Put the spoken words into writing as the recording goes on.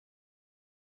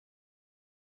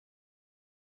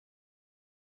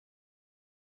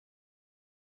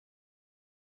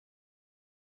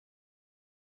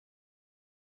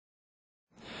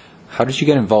How did you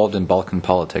get involved in Balkan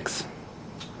politics?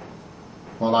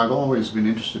 Well, I've always been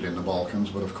interested in the Balkans,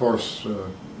 but of course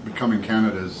becoming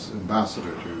Canada's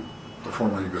ambassador to the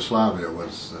former Yugoslavia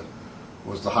was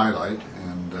the highlight,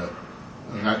 and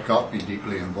that got me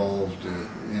deeply involved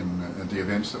in the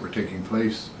events that were taking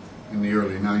place in the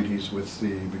early 90s with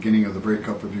the beginning of the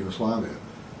breakup of Yugoslavia.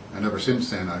 And ever since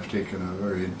then I've taken a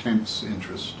very intense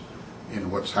interest in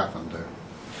what's happened there.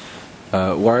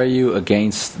 Why are you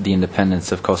against the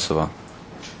independence of Kosovo?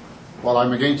 Well,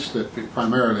 I'm against it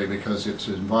primarily because it's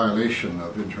in violation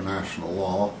of international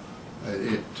law.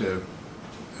 It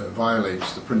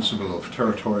violates the principle of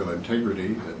territorial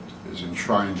integrity that is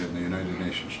enshrined in the United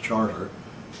Nations Charter,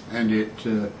 and it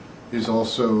is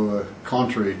also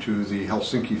contrary to the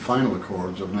Helsinki Final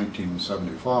Accords of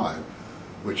 1975,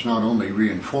 which not only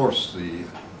reinforced the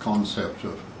concept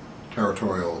of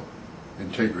territorial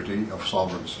integrity of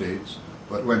sovereign states,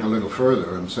 but went a little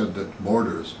further and said that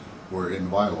borders were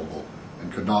inviolable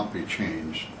and could not be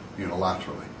changed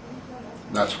unilaterally.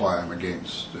 That's why I'm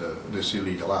against this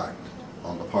illegal act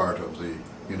on the part of the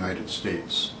United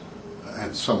States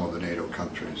and some of the NATO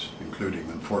countries, including,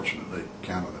 unfortunately,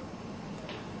 Canada.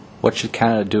 What should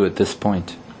Canada do at this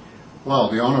point? Well,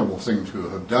 the honourable thing to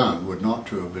have done would not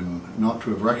to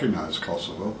have recognized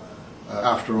Kosovo.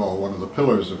 After all, one of the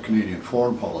pillars of Canadian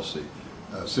foreign policy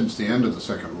since the end of the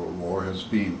Second World War has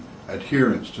been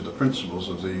adherence to the principles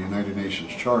of the United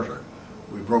Nations Charter.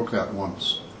 We broke that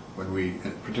once when we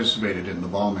participated in the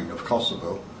bombing of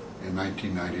Kosovo in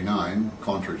 1999,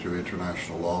 contrary to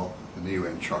international law and the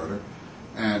UN Charter,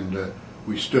 and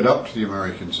we stood up to the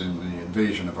Americans in the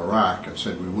invasion of Iraq and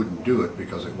said we wouldn't do it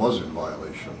because it was in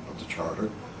violation of the Charter.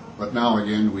 But now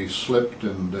again we've slipped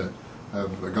and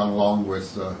have gone along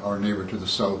with our neighbor to the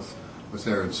south with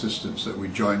their insistence that we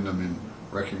join them in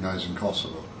recognizing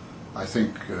Kosovo. I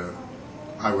think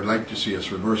I would like to see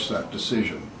us reverse that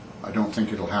decision. I don't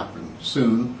think it'll happen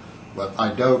soon, but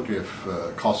I doubt if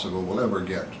Kosovo will ever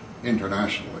get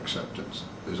international acceptance.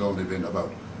 There's only been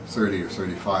about 30 or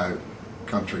 35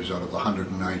 countries out of the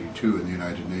 192 in the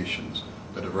United Nations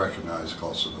that have recognized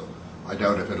Kosovo. I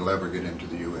doubt if it'll ever get into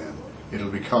the UN.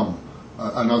 It'll become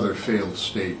another failed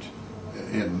state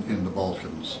in the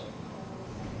Balkans.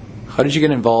 How did you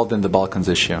get involved in the Balkans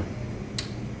issue?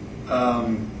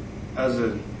 As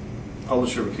a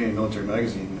publisher of a Canadian military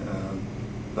magazine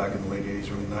back in the late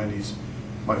 80s, early 90s,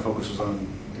 my focus was on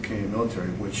the Canadian military,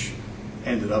 which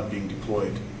ended up being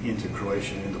deployed into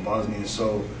Croatia and into Bosnia.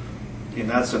 So in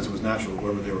that sense it was natural.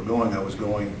 Wherever they were going, I was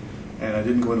going. And I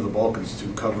didn't go into the Balkans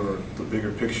to cover the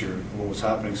bigger picture of what was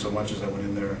happening so much as I went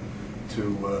in there to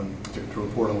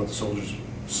report on what the soldiers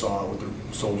saw, what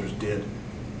the soldiers did.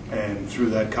 And through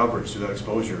that coverage, through that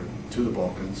exposure to the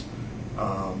Balkans,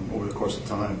 over the course of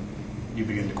time, you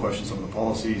begin to question some of the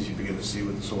policies, you begin to see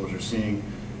what the soldiers are seeing,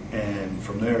 and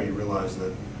from there you realize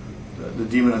that the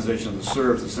demonization of the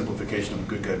Serbs, the simplification of a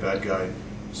good guy, bad guy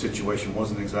situation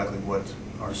wasn't exactly what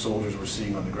our soldiers were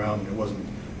seeing on the ground. It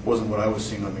wasn't what I was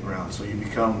seeing on the ground. So you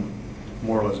become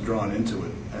more or less drawn into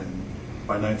it. And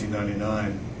by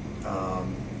 1999,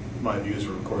 my views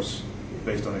were, of course,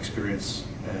 based on experience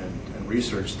and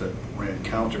research that ran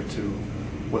counter to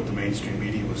what the mainstream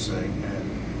media was saying. And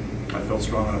I felt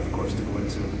strong enough, of course, to go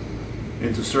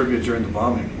into Serbia during the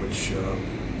bombing, which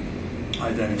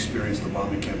I then experienced the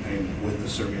bombing campaign with the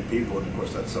Serbian people, and of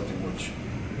course that's something which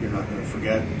you're not going to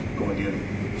forget, going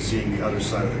in, seeing the other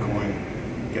side of the coin,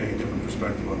 getting a different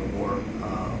perspective on the war,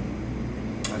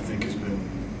 I think has been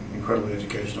incredibly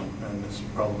educational, and it's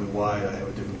probably why I have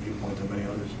a different viewpoint than many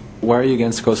others. Why are you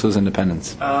against Kosovo's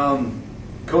independence?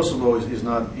 Kosovo is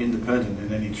not independent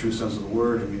in any true sense of the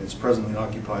word. I mean, it's presently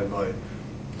occupied by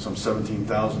some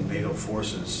 17,000 NATO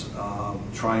forces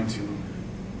trying to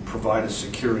provide a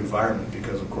secure environment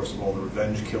because, of course, of all the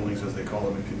revenge killings, as they call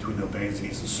them, between the Albanians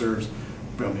against the Serbs.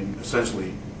 I mean,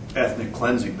 essentially ethnic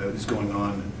cleansing that is going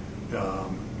on.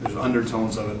 There's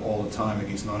undertones of it all the time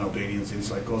against non-Albanians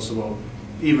inside Kosovo.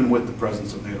 Even with the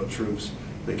presence of NATO troops,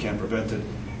 they can't prevent it.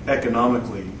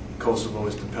 Economically, Kosovo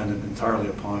is dependent entirely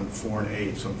upon foreign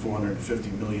aid, some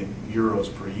 450 million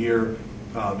euros per year.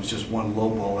 It's just one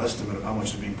lowball estimate of how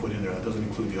much is being put in there. That doesn't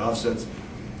include the offsets.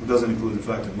 It doesn't include the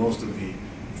fact that most of the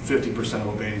 50% of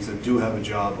Albanians that do have a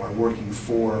job are working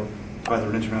for either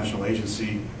an international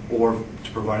agency or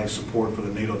to providing support for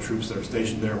the NATO troops that are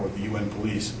stationed there or the UN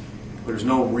police. There's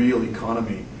no real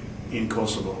economy in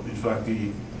Kosovo. In fact,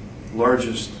 the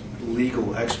largest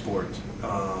legal export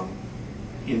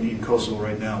in Kosovo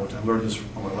right now, which I learned this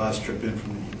on my last trip in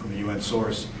from the UN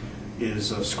source,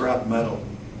 is scrap metal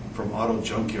from auto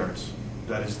junkyards.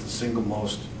 That is the single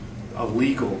most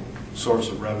illegal source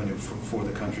of revenue for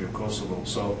the country of Kosovo.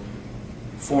 So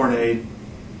foreign aid,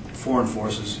 foreign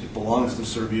forces. It belongs to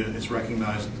Serbia. It's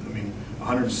recognized. I mean,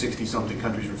 160-something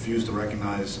countries refuse to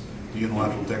recognize the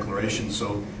unilateral declaration,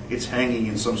 so it's hanging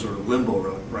in some sort of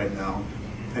limbo right now.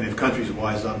 And if countries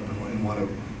wise up and want to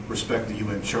respect the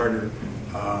UN Charter,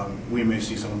 we may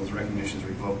see some of those recognitions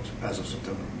revoked as of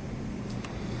September.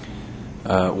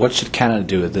 What should Canada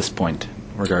do at this point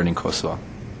regarding Kosovo?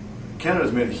 Canada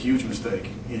has made a huge mistake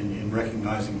in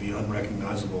recognizing the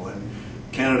unrecognizable, and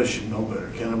Canada should know better.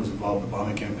 Canada was involved in the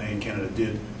bombing campaign. Canada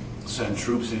did send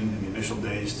troops in the initial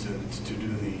days to do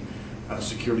the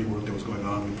security work that was going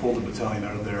on. We pulled the battalion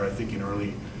out of there, I think, in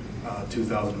early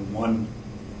 2001.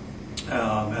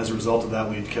 As a result of that,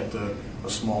 we had kept a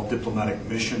small diplomatic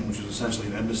mission, which was essentially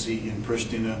an embassy in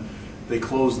Pristina. They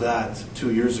closed that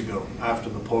 2 years ago after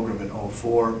the pogrom in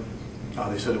 2004.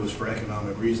 They said it was for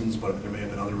economic reasons, but there may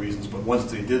have been other reasons. But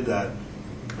once they did that,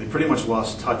 they pretty much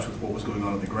lost touch with what was going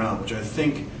on the ground, which I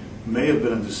think may have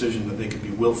been a decision that they could be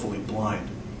willfully blind,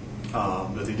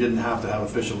 that they didn't have to have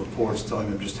official reports telling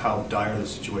them just how dire the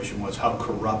situation was, how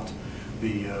corrupt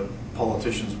the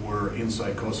politicians were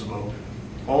inside Kosovo.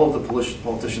 All of the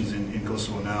politicians in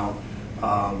Kosovo now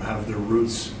have their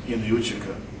roots in the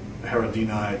Učica.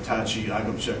 Haradinaj, Taci,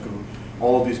 Agapčeku,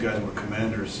 all of these guys were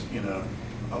commanders in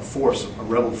a force, a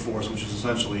rebel force, which is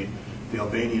essentially the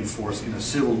Albanian force in a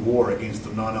civil war against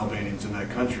the non-Albanians in that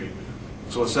country.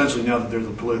 So essentially now that they're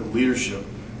the political leadership,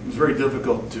 it's very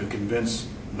difficult to convince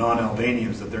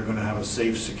non-Albanians that they're going to have a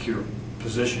safe, secure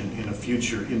position in a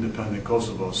future independent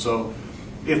Kosovo. So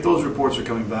if those reports are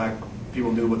coming back,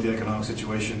 people knew about the economic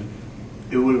situation,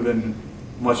 it would have been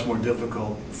much more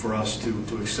difficult for us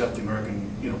to accept the American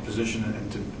position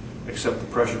and to accept the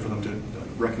pressure for them to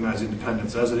recognize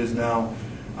independence. As it is now,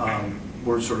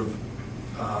 we're sort of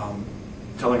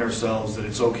telling ourselves that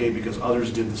it's okay because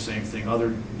others did the same thing. Other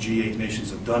G8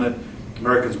 nations have done it.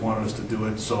 Americans wanted us to do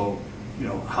it, so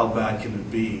how bad can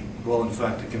it be? Well, in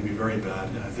fact, it can be very bad,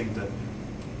 and I think that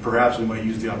perhaps we might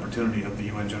use the opportunity of the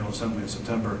UN General Assembly in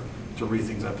September to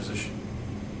rethink that position.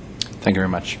 Thank you very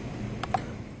much.